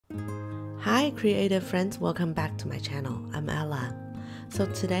Hi creative friends, welcome back to my channel. I'm Ella. So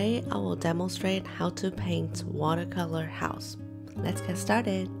today I will demonstrate how to paint Watercolor House. Let's get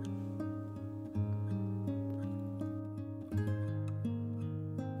started.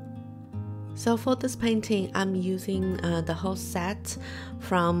 So for this painting, I'm using the whole set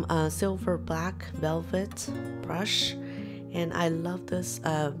from Silver Black Velvet brush. And I love this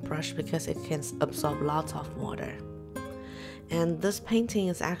brush because it can absorb lots of water. And this painting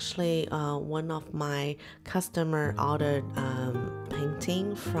is actually one of my customer ordered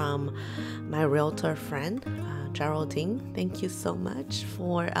painting from my realtor friend, Geraldine. Thank you so much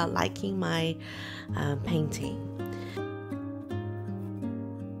for liking my painting.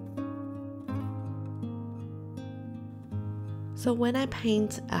 So when I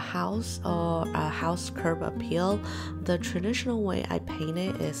paint a house or a house curb appeal, the traditional way I paint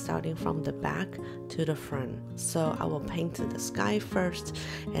it is starting from the back to the front. So I will paint the sky first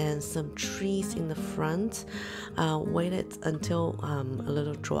and some trees in the front. Wait it until a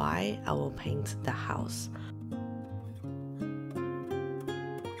little dry. I will paint the house.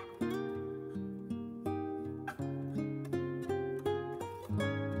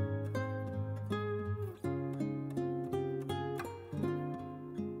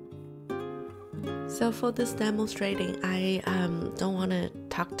 So for this demonstrating, I don't want to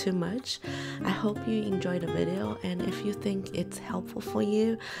talk too much. I hope you enjoy the video, and if you think it's helpful for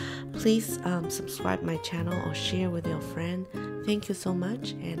you, please subscribe my channel or share with your friend. Thank you so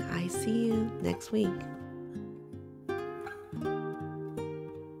much, and I see you next week.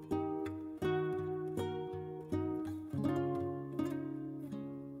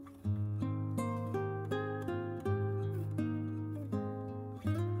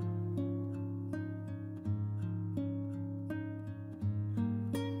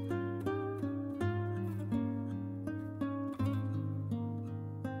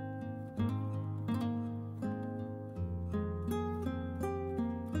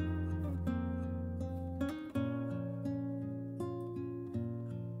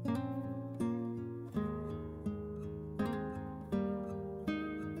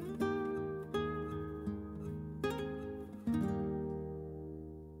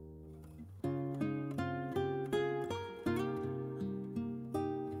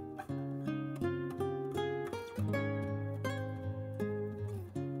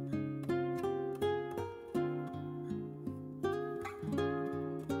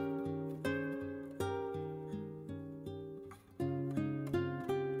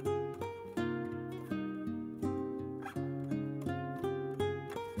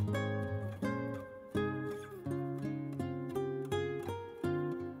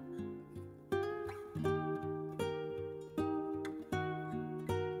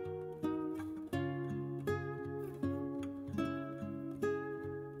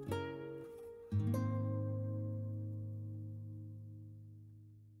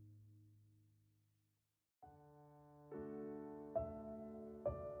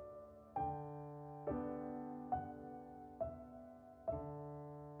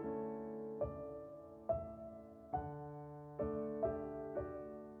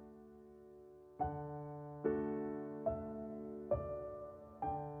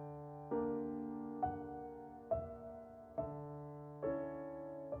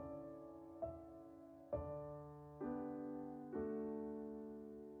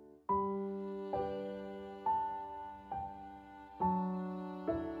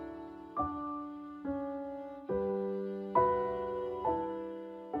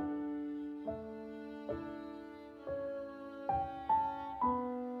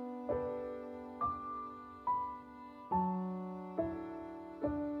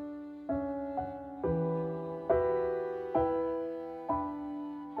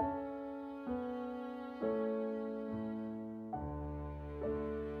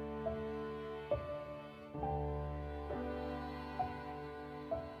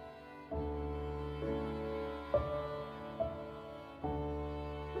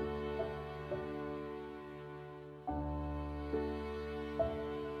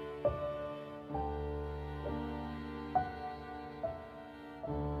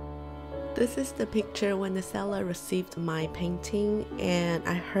 This is the picture when the seller received my painting, and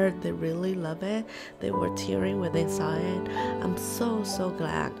I heard they really love it. They were tearing when they saw it. I'm so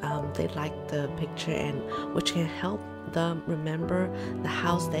glad they liked the picture, and which can help them remember the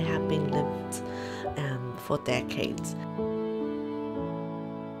house they have been lived for decades.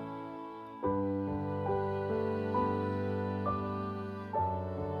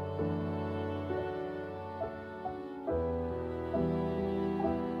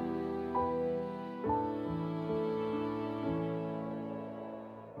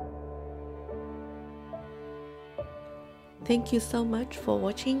 thank you so much for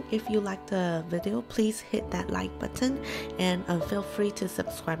watching. If you liked the video, please hit that like button and feel free to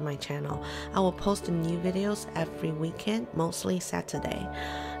subscribe my channel. I will post new videos every weekend, mostly Saturday.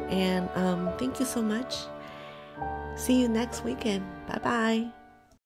 And thank you so much. See you next weekend. Bye bye.